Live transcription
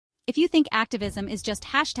If you think activism is just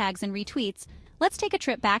hashtags and retweets, let's take a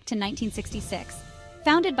trip back to 1966.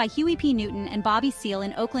 Founded by Huey P. Newton and Bobby Seale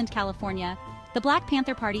in Oakland, California, the Black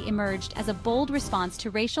Panther Party emerged as a bold response to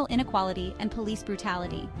racial inequality and police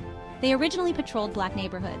brutality. They originally patrolled black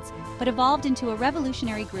neighborhoods, but evolved into a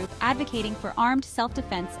revolutionary group advocating for armed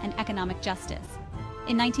self-defense and economic justice.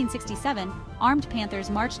 In 1967, armed Panthers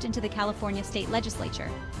marched into the California state legislature,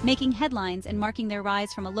 making headlines and marking their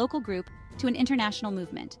rise from a local group to an international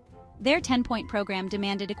movement. Their 10-point program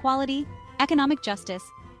demanded equality, economic justice,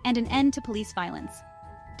 and an end to police violence.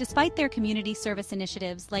 Despite their community service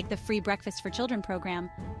initiatives like the Free Breakfast for Children program,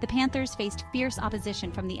 the Panthers faced fierce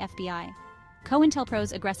opposition from the FBI.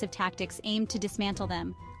 COINTELPRO's aggressive tactics aimed to dismantle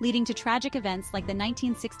them, leading to tragic events like the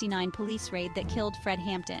 1969 police raid that killed Fred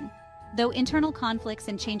Hampton. Though internal conflicts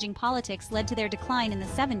and changing politics led to their decline in the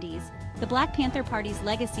 70s, the Black Panther Party's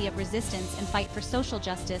legacy of resistance and fight for social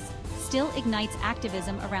justice still ignites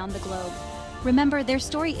activism around the globe. Remember, their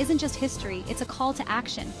story isn't just history, it's a call to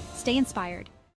action. Stay inspired.